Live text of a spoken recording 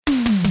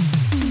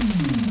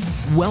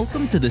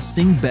Welcome to the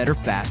Sing Better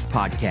Fast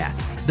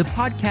podcast, the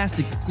podcast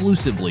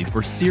exclusively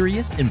for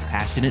serious and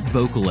passionate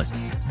vocalists.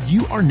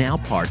 You are now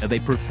part of a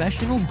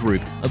professional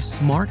group of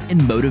smart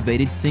and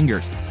motivated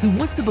singers who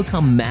want to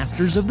become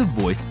masters of the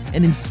voice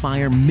and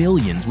inspire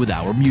millions with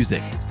our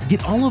music.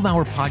 Get all of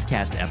our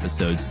podcast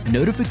episodes,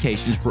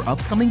 notifications for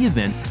upcoming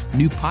events,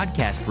 new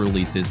podcast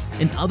releases,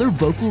 and other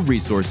vocal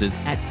resources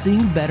at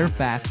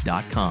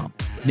singbetterfast.com.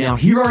 Now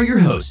here are your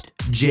hosts,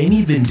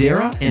 Jamie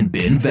Vendera and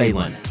Ben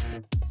Valen.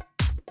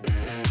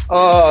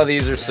 Oh,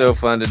 these are so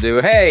fun to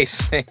do. Hey,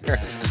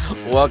 singers.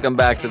 Welcome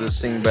back to the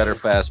Sing Better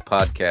Fast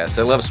podcast.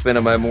 I love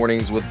spending my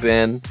mornings with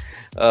Ben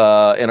in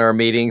our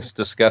meetings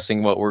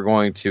discussing what we're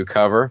going to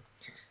cover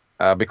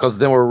because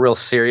then we're real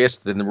serious.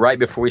 Then right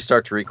before we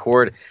start to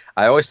record,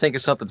 I always think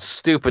of something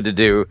stupid to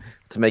do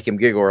to make him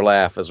giggle or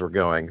laugh as we're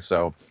going.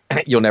 So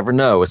you'll never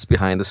know. It's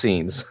behind the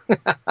scenes.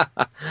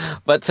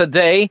 But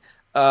today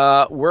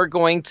we're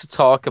going to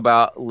talk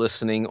about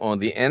listening on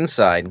the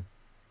inside.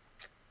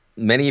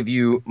 Many of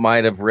you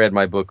might have read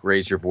my book,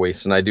 Raise Your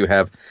Voice, and I do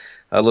have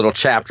a little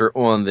chapter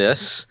on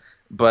this,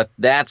 but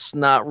that's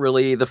not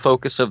really the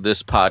focus of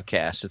this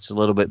podcast. It's a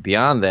little bit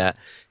beyond that,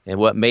 and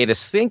what made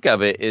us think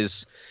of it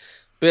is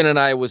Ben and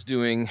I was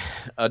doing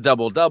a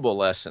double-double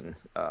lesson.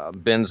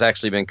 Ben's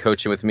actually been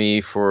coaching with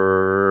me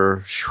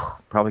for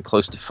probably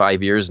close to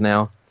 5 years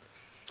now,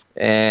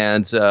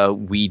 and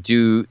we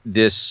do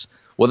this.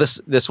 Well,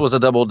 this was a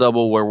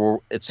double-double where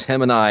it's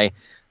him and I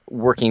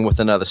working with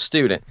another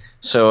student.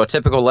 So a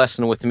typical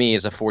lesson with me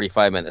is a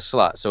 45-minute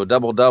slot. So a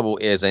double-double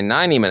is a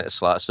 90-minute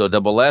slot. So a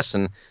double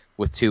lesson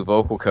with two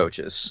vocal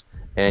coaches.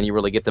 And you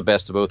really get the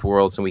best of both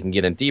worlds, and we can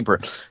get in deeper.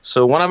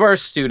 So one of our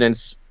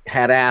students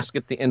had asked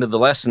at the end of the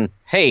lesson,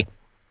 hey,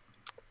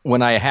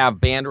 when I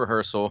have band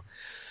rehearsal,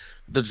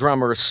 the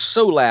drummer is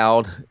so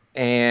loud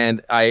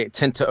and I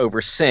tend to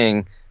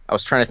oversing. I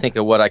was trying to think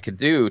of what I could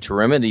do to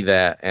remedy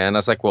that. And I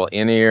was like, well,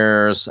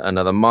 in-ears,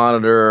 another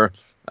monitor,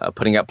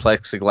 putting up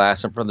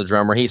plexiglass in front of the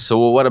drummer. He said,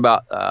 well, what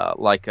about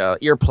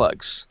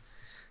earplugs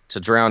to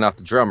drown out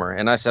the drummer?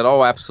 And I said,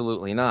 oh,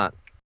 absolutely not.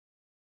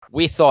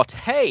 We thought,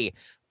 hey,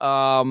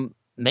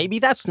 maybe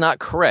that's not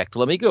correct.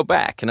 Let me go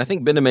back. And I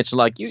think Ben mentioned,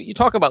 like, you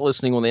talk about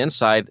listening on the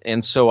inside.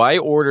 And so I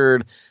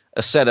ordered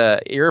a set of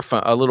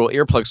little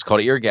earplugs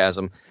called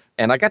Eargasm.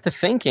 And I got to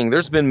thinking,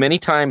 there's been many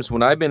times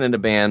when I've been in a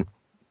band,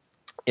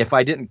 if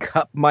I didn't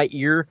cup my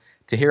ear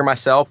to hear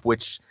myself,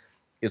 which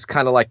is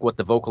kind of like what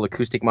the vocal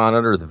acoustic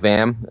monitor, the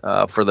VAM,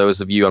 for those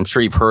of you, I'm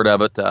sure you've heard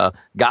of it,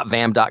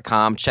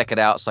 gotvam.com. Check it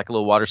out. It's like a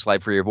little water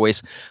slide for your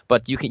voice.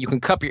 But you can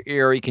cup your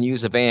ear, you can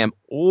use a VAM,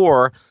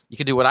 or you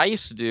could do what I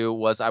used to do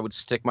was I would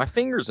stick my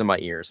fingers in my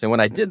ears. And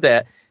when I did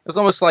that, it was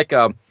almost like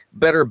a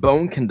better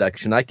bone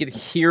conduction. I could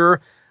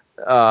hear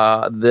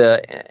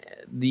the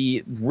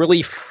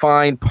really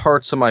fine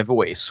parts of my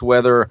voice,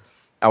 whether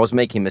I was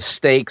making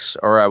mistakes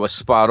or I was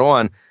spot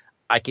on.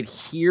 I could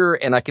hear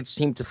and I could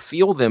seem to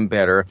feel them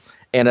better.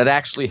 And it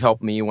actually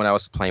helped me when I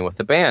was playing with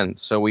the band.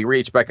 So we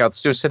reached back out to the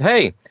studio and said,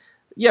 hey,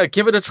 yeah,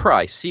 give it a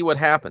try. See what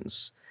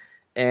happens.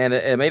 And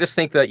it made us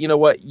think that, you know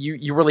what,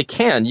 you really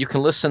can. You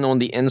can listen on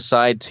the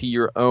inside to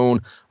your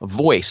own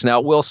voice. Now,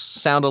 it will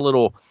sound a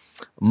little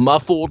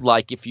muffled,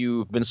 like if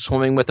you've been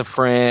swimming with a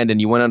friend and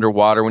you went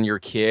underwater when you were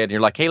a kid. And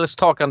you're like, hey, let's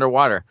talk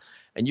underwater.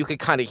 And you can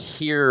kind of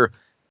hear,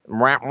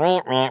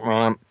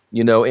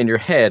 you know, in your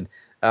head.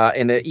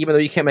 And even though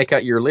you can't make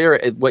out your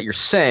lyric, what you're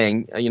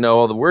saying, you know,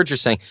 all the words you're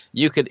saying,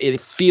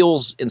 it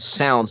feels and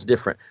sounds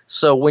different.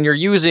 So when you're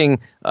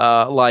using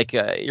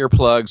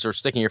earplugs or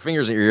sticking your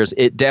fingers in your ears,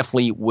 it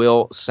definitely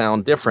will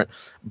sound different.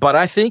 But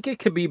I think it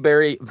could be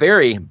very,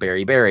 very,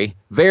 very, very,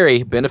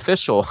 very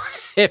beneficial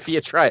if you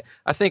try it.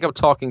 I think I'm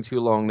talking too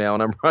long now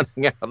and I'm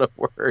running out of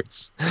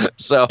words.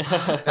 So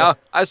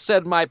I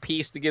said my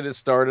piece to get it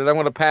started. I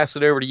want to pass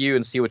it over to you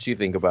and see what you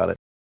think about it.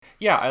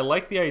 Yeah, I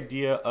like the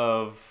idea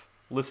of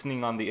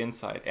listening on the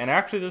inside. And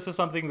actually, this is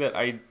something that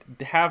I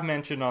have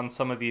mentioned on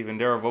some of the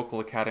Vendera Vocal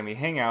Academy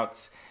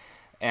hangouts.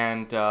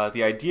 And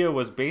the idea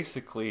was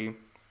basically,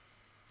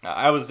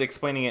 I was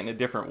explaining it in a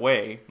different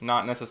way,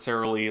 not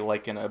necessarily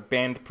like in a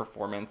band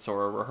performance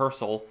or a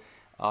rehearsal,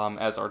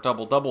 as our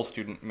double-double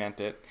student meant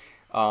it.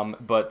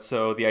 But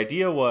so the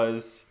idea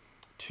was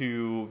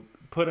to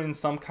put in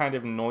some kind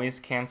of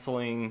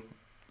noise-canceling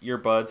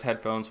earbuds,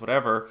 headphones,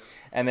 whatever,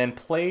 and then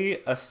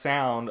play a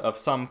sound of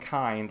some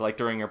kind, like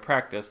during your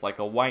practice, like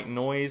a white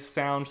noise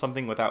sound,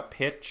 something without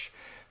pitch.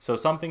 So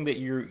something that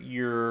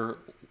you're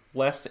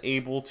less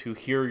able to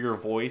hear your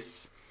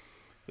voice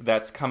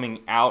that's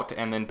coming out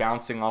and then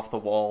bouncing off the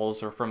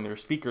walls or from your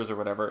speakers or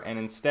whatever, and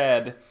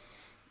instead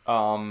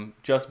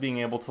just being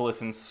able to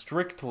listen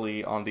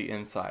strictly on the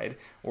inside,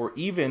 or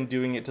even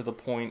doing it to the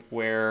point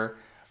where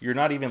you're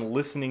not even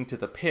listening to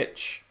the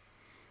pitch,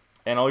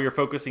 and all you're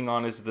focusing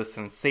on is the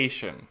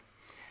sensation.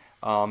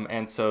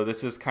 And so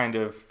this is kind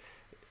of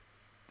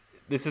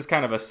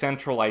a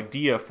central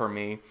idea for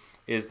me,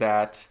 is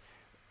that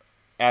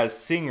as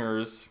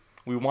singers,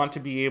 we want to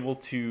be able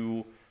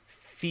to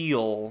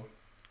feel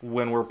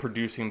when we're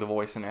producing the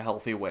voice in a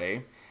healthy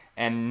way.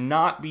 and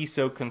not be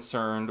so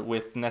concerned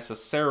with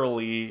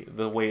necessarily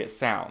the way it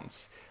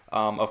sounds.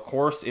 Of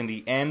course, in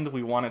the end,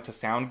 we want it to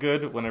sound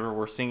good whenever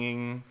we're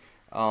singing,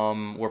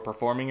 we're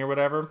performing or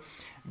whatever.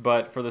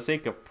 But for the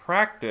sake of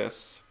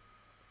practice,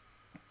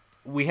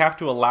 we have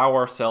to allow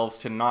ourselves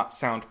to not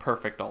sound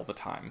perfect all the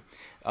time.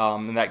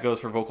 And that goes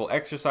for vocal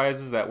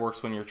exercises. That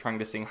works when you're trying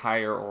to sing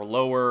higher or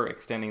lower,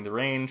 extending the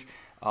range.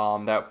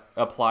 That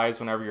applies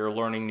whenever you're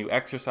learning new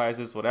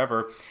exercises,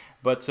 whatever.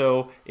 But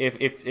so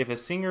if a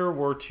singer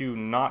were to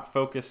not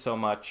focus so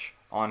much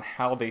on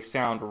how they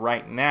sound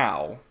right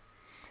now,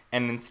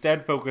 and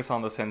instead focus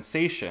on the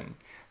sensation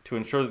to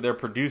ensure that they're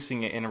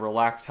producing it in a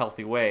relaxed,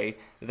 healthy way,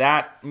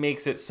 that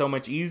makes it so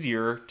much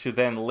easier to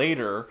then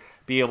later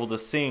be able to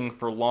sing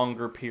for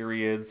longer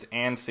periods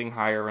and sing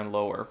higher and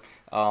lower,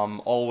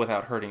 all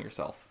without hurting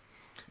yourself.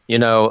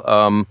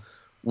 Well,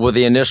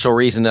 the initial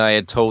reason I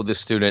had told the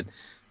student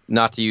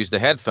not to use the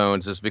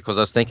headphones is because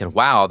I was thinking,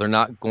 wow, they're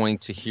not going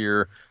to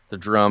hear the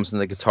drums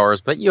and the guitars,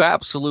 but you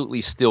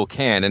absolutely still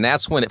can. And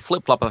that's when it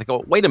flip-flopped. I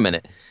go, wait a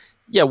minute.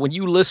 Yeah, when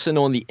you listen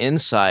on the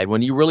inside,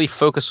 when you really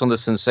focus on the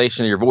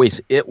sensation of your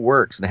voice, it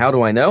works. And how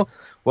do I know?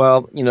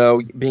 Well,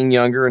 being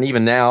younger and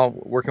even now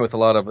working with a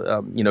lot of,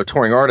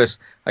 touring artists,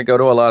 I go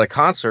to a lot of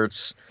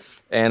concerts,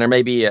 and there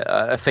may be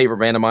a favorite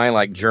band of mine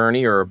like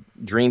Journey or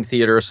Dream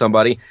Theater or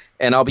somebody,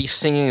 and I'll be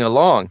singing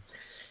along.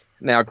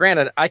 Now,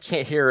 granted, I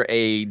can't hear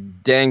a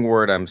dang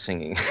word I'm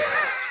singing.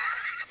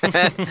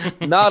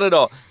 Not at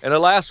all. And the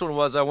last one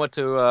was I went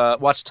to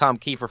watch Tom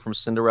Kiefer from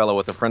Cinderella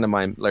with a friend of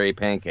mine, Larry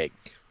Pancake,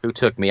 who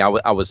took me. I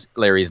was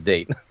Larry's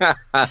date.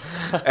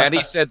 And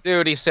he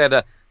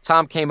said,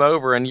 Tom came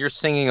over and you're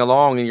singing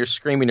along and you're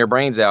screaming your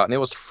brains out. And it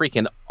was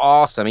freaking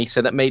awesome. He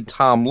said it made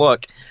Tom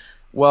look.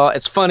 Well,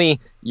 it's funny.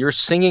 You're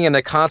singing in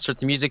a concert.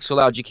 The music's so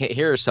loud you can't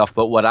hear yourself.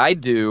 But what I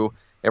do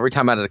every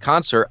time I'm at a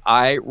concert,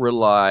 I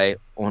rely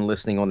on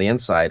listening on the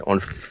inside, on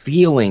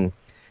feeling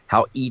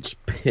how each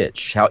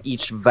pitch, how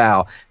each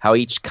vowel, how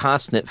each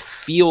consonant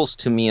feels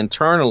to me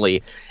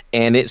internally.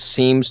 And it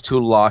seems to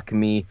lock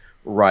me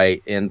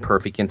right in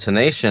perfect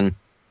intonation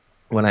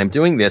when I'm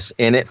doing this,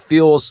 and it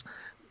feels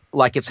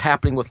like it's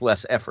happening with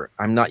less effort.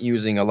 I'm not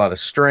using a lot of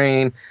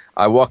strain.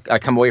 I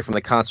come away from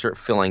the concert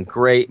feeling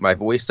great. My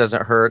voice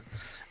doesn't hurt.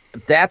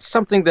 That's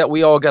something that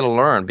we all got to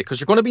learn, because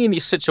you're going to be in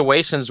these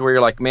situations where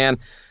you're like, man,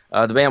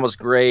 the band was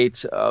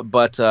great,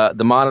 but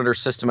the monitor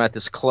system at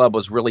this club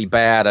was really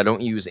bad. I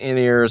don't use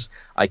in-ears.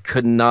 I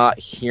could not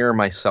hear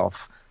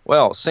myself.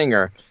 Well,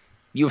 singer,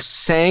 you've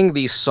sang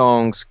these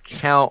songs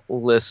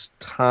countless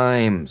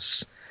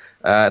times.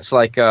 It's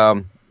like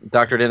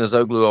Dr. Dennis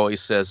Oglu always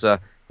says,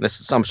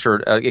 I'm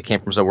sure it came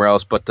from somewhere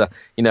else, but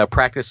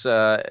practice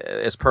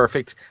is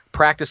perfect.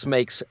 Practice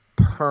makes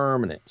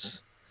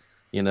permanent.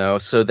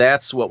 So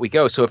that's what we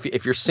go. So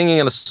if you're singing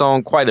in a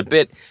song quite a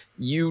bit,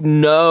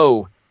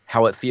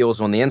 how it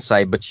feels on the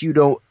inside, but you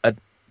don't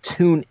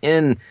tune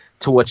in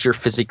to what you're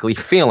physically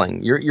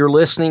feeling. You're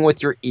listening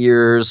with your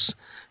ears.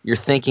 You're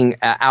thinking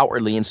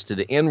outwardly instead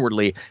of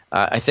inwardly.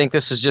 I think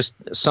this is just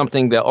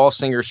something that all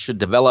singers should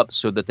develop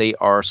so that they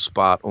are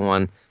spot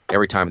on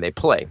every time they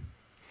play.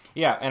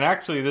 Yeah, and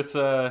actually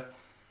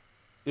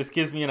this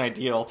gives me an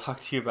idea. I'll talk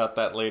to you about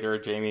that later,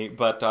 Jamie.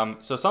 But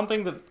so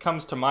something that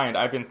comes to mind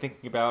I've been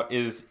thinking about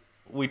is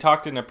we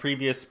talked in a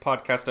previous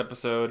podcast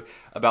episode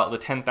about the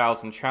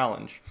 10,000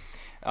 challenge.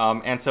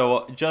 And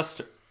so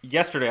just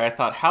yesterday I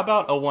thought, how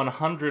about a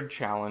 100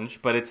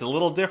 challenge, but it's a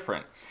little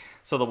different.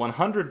 So the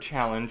 100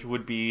 challenge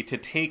would be to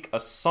take a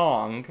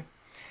song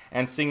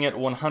and sing it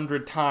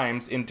 100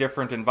 times in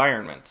different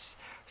environments.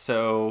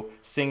 So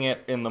sing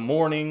it in the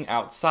morning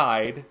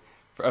outside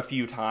for a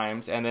few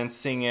times, and then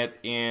sing it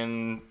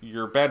in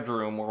your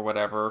bedroom or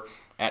whatever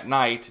at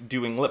night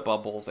doing lip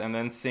bubbles, and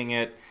then sing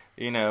it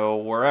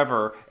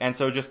wherever. And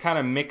so just kind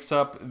of mix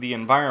up the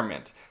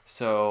environment.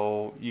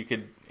 So you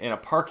could, in a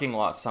parking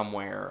lot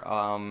somewhere,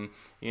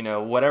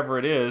 whatever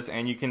it is,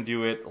 and you can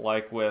do it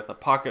like with a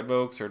Pocket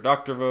Vox or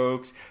Dr.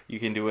 Vox. You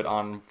can do it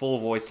on full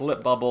voice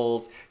lip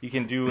bubbles. You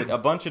can do it a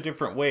bunch of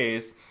different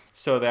ways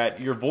so that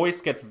your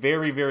voice gets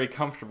very, very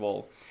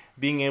comfortable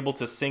being able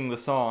to sing the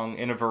song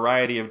in a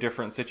variety of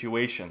different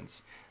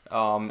situations.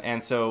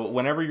 And so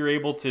whenever you're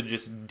able to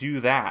just do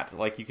that,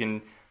 like you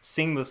can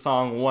sing the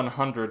song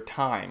 100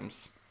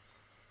 times,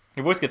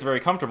 your voice gets very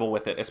comfortable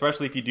with it,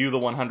 especially if you do the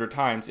 100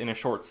 times in a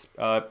short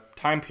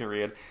time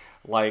period,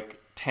 like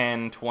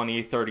 10,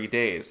 20, 30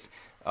 days.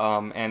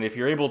 And if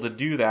you're able to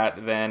do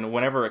that, then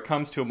whenever it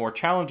comes to a more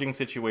challenging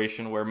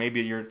situation where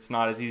maybe it's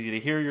not as easy to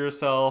hear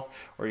yourself,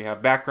 or you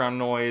have background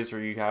noise, or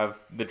you have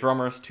the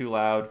drummers too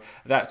loud,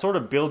 that sort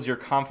of builds your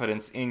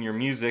confidence in your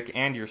music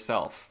and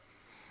yourself.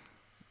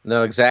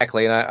 No,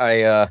 exactly. And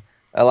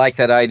I like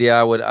that idea.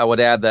 I would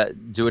add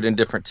that do it in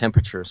different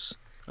temperatures.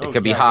 It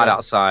could be hot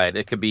outside.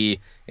 It could be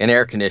in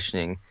air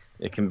conditioning.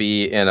 It can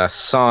be in a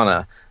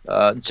sauna.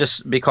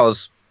 Just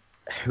because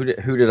who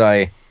did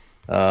I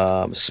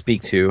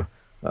speak to?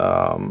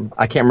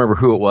 I can't remember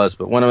who it was,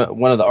 but one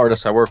of the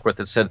artists I work with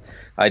had said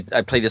I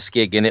played this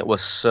gig and it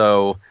was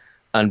so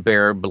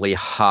unbearably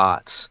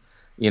hot,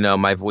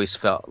 my voice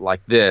felt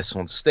like this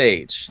on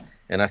stage.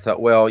 And I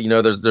thought, well,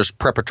 there's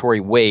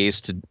preparatory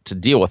ways to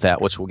deal with that,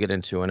 which we'll get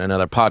into in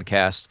another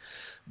podcast.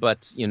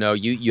 But,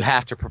 you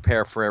have to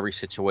prepare for every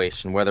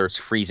situation, whether it's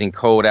freezing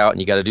cold out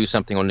and you got to do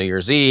something on New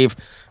Year's Eve,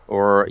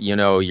 or,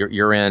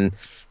 you're in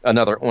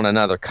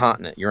another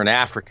continent. You're in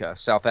Africa,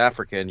 South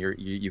Africa, and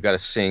you got to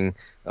sing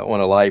on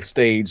a live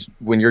stage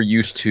when you're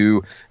used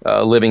to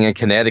living in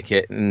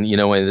Connecticut. And,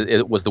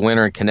 it was the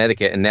winter in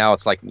Connecticut, and now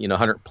it's like,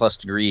 100+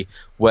 degree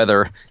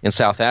weather in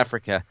South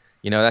Africa.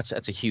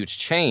 That's a huge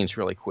change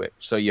really quick.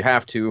 So you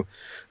have to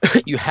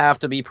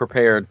be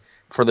prepared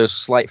for those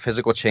slight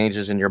physical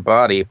changes in your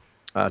body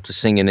to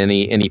sing in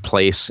any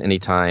place,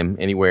 anytime,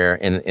 anywhere,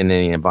 in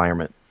any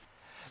environment.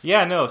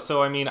 Yeah, no.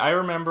 So, I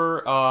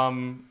remember,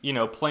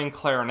 playing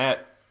clarinet.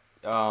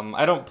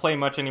 I don't play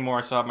much anymore.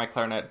 I still have my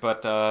clarinet.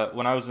 But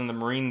when I was in the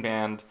Marine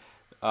band,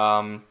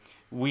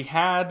 we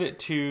had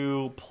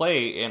to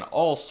play in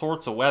all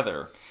sorts of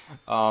weather.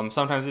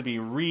 Sometimes it'd be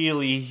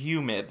really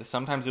humid.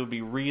 Sometimes it would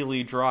be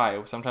really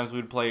dry. Sometimes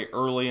we'd play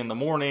early in the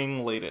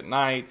morning, late at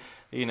night.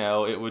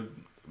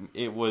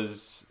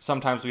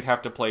 Sometimes we'd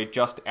have to play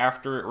just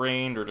after it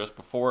rained or just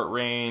before it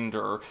rained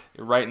or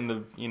right in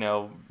the,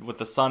 with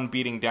the sun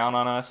beating down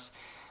on us.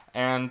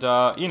 And,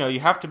 you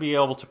have to be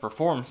able to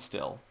perform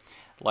still.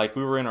 Like,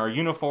 we were in our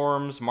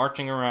uniforms,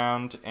 marching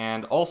around,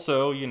 and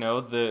also,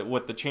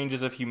 with the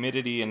changes of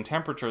humidity and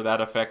temperature, that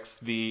affects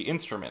the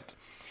instrument.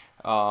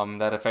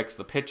 That affects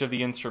the pitch of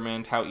the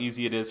instrument, how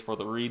easy it is for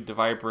the reed to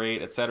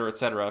vibrate, etc.,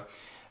 etc.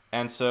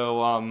 And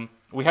so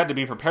we had to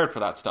be prepared for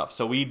that stuff.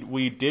 So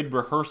we did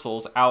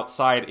rehearsals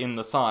outside in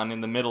the sun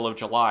in the middle of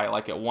July,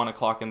 like at 1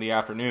 o'clock in the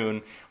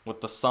afternoon,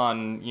 with the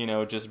sun,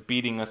 just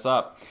beating us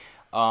up.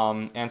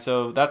 And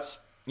so that's,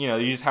 you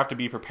just have to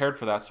be prepared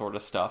for that sort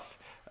of stuff.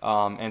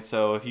 And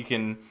so if you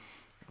can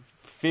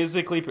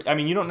physically,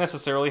 you don't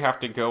necessarily have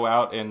to go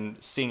out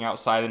and sing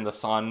outside in the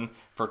sun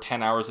for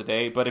 10 hours a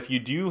day, but if you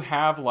do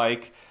have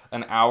like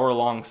an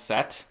hour-long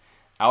set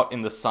out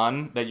in the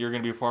sun that you're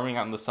going to be performing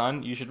out in the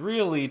sun, you should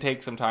really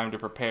take some time to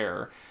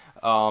prepare.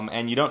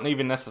 And you don't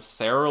even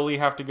necessarily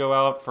have to go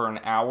out for an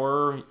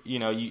hour,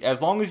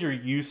 as long as you're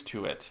used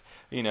to it,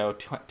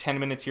 10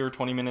 minutes here,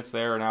 20 minutes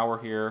there, an hour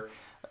here,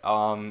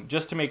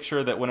 just to make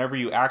sure that whenever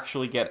you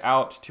actually get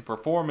out to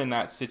perform in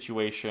that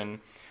situation,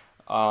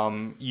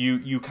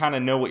 you kind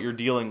of know what you're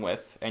dealing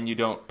with and you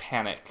don't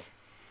panic.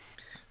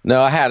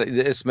 No,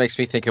 this makes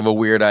me think of a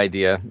weird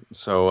idea.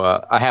 So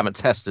I haven't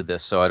tested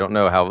this, so I don't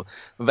know how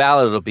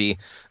valid it'll be.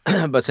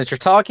 But since you're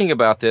talking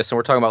about this, and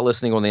we're talking about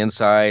listening on the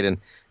inside and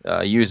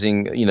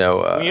using, we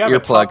have earplugs.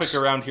 A topic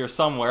around here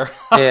somewhere.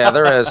 Yeah,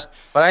 there is.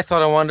 But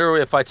I wonder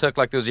if I took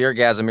like those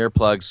Eargasm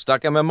earplugs,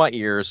 stuck them in my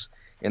ears,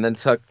 and then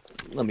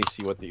let me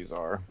see what these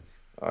are.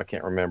 I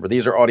can't remember.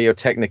 These are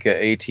Audio-Technica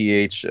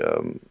ATH.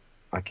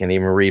 I can't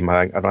even read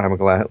I don't have a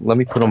glass. Let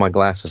me put on my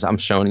glasses. I'm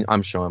showing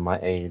my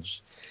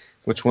age.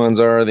 Which ones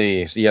are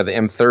these? Yeah, the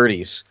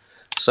M30s.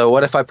 So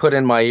what if I put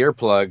in my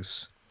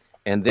earplugs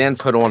and then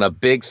put on a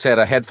big set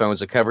of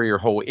headphones that cover your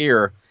whole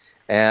ear,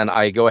 and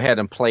I go ahead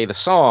and play the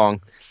song,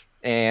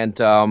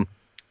 and I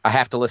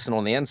have to listen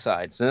on the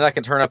inside. So then I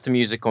can turn up the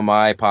music on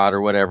my iPod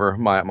or whatever,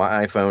 my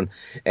iPhone,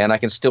 and I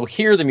can still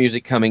hear the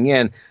music coming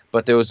in,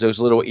 but those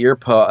little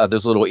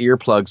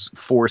earplugs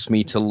force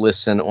me to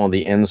listen on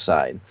the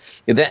inside.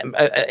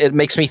 It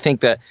makes me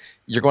think that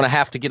you're going to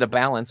have to get a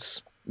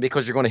balance,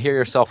 because you're going to hear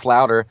yourself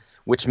louder,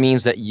 which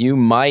means that you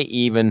might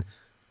even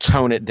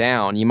tone it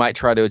down. You might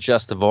try to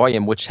adjust the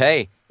volume, which,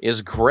 hey,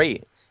 is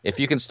great. If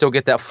you can still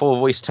get that full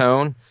voice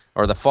tone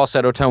or the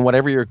falsetto tone,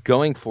 whatever you're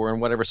going for in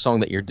whatever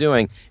song that you're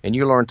doing, and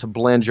you learn to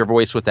blend your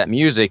voice with that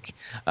music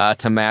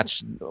to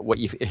match what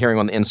you're hearing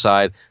on the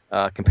inside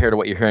compared to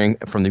what you're hearing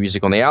from the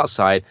music on the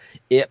outside,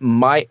 it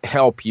might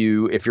help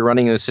you if you're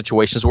running into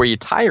situations where you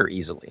tire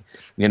easily.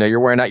 You're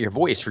wearing out your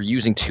voice, you're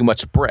using too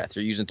much breath,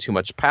 you're using too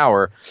much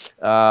power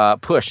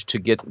push to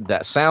get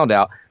that sound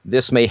out.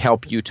 This may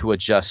help you to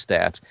adjust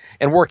that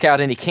and work out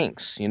any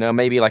kinks.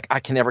 Maybe like, I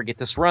can never get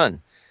this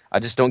run. I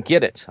just don't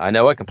get it. I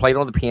know I can play it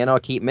on the piano. I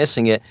keep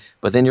missing it.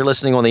 But then you're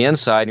listening on the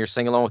inside and you're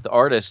singing along with the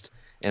artist.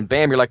 And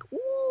bam, you're like,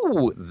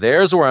 ooh,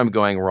 there's where I'm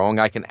going wrong.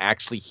 I can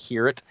actually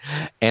hear it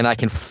and I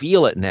can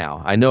feel it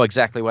now. I know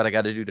exactly what I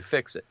got to do to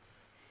fix it.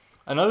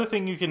 Another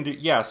thing you can do,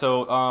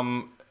 so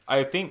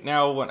I think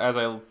now as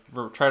I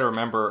try to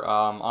remember,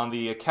 on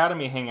the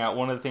Academy Hangout,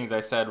 one of the things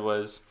I said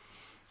was,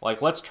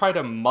 like, let's try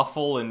to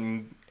muffle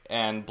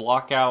and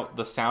block out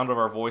the sound of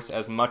our voice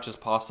as much as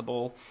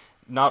possible.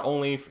 Not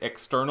only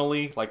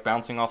externally, like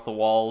bouncing off the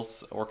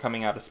walls or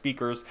coming out of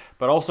speakers,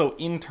 but also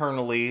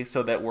internally,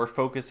 so that we're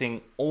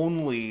focusing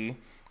only,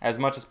 as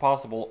much as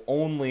possible,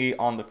 only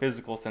on the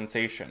physical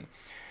sensation.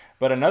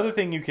 But another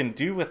thing you can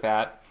do with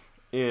that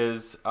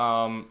is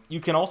you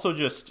can also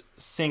just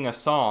sing a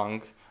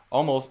song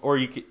almost, or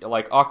you can,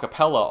 like a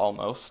cappella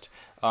almost.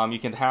 You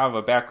can have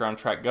a background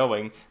track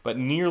going, but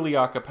nearly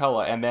a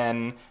cappella. And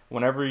then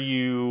whenever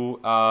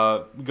you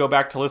go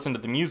back to listen to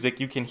the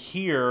music, you can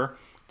hear,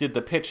 did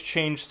the pitch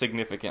change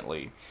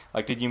significantly?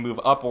 Like, did you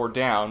move up or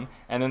down?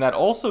 And then that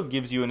also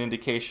gives you an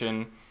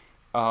indication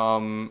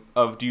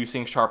of do you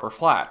sing sharp or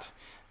flat,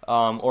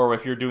 or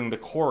if you're doing the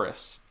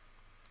chorus.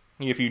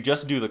 If you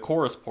just do the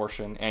chorus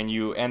portion and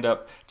you end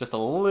up just a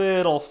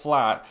little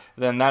flat,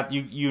 then that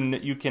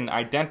you can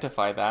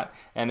identify that,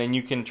 and then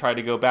you can try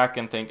to go back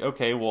and think,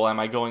 okay, well, am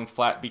I going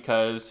flat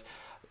because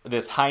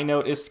this high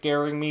note is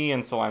scaring me,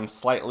 and so I'm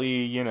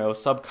slightly,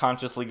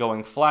 subconsciously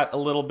going flat a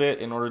little bit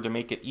in order to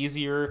make it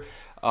easier?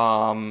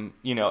 Am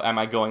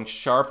I going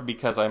sharp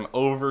because I'm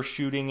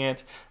overshooting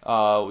it?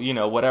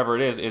 Whatever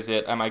it is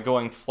am I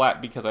going flat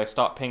because I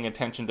stopped paying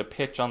attention to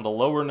pitch on the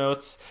lower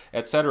notes,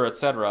 etc.,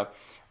 etc.?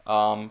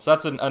 So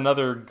that's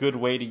another good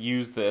way to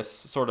use this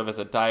sort of as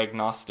a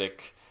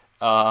diagnostic,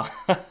 a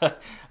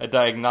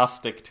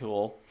diagnostic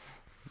tool.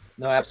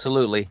 No,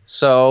 absolutely.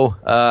 So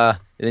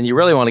then you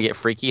really want to get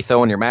freaky,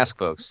 throw in your mask,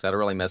 folks. That'll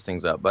really mess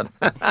things up. But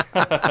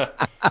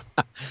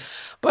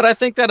but I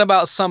think that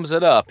about sums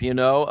it up.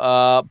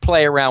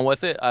 Play around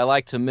with it. I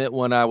like to admit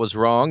when I was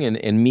wrong,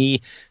 and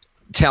me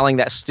telling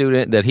that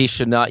student that he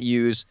should not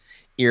use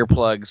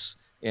earplugs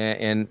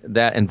in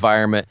that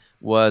environment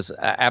was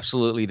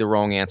absolutely the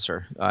wrong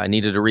answer. I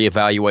needed to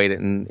reevaluate it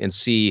and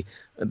see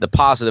the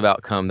positive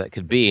outcome that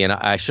could be. And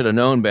I should have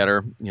known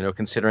better,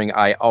 considering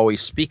I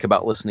always speak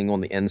about listening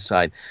on the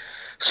inside.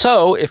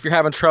 So if you're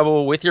having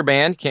trouble with your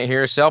band, can't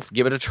hear yourself,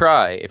 give it a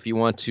try. If you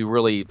want to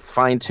really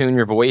fine-tune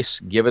your voice,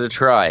 give it a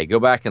try. Go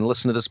back and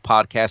listen to this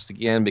podcast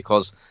again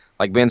because,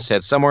 like Ben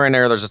said, somewhere in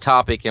there's a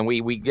topic, and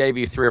we gave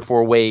you 3 or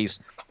 4 ways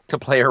to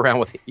play around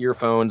with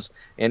earphones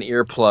and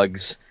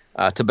earplugs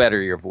to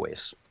better your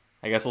voice.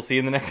 I guess we'll see you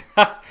in the next...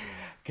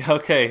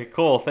 Okay,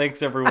 cool.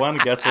 Thanks, everyone.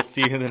 I guess we'll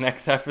see you in the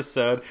next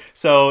episode.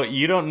 So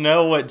you don't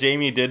know what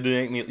Jamie did to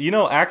make me...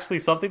 actually,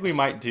 something we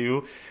might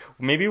do,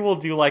 maybe we'll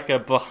do like a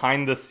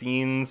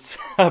behind-the-scenes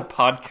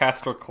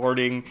podcast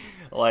recording,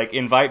 like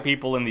invite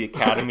people in the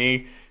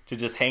academy to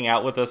just hang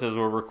out with us as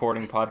we're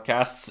recording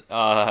podcasts,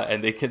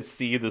 and they can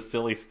see the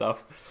silly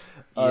stuff.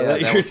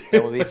 That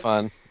would be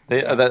fun.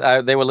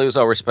 They would lose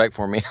all respect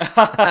for me.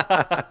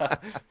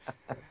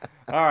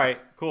 All right,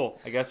 cool.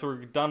 I guess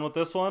we're done with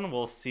this one.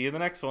 We'll see you in the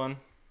next one.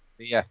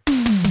 See ya.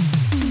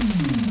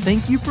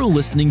 Thank you for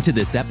listening to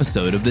this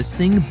episode of the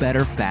Sing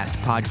Better Fast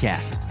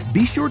podcast.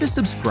 Be sure to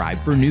subscribe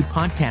for new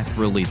podcast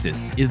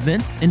releases,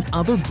 events, and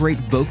other great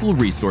vocal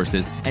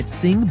resources at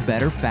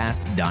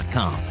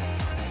singbetterfast.com.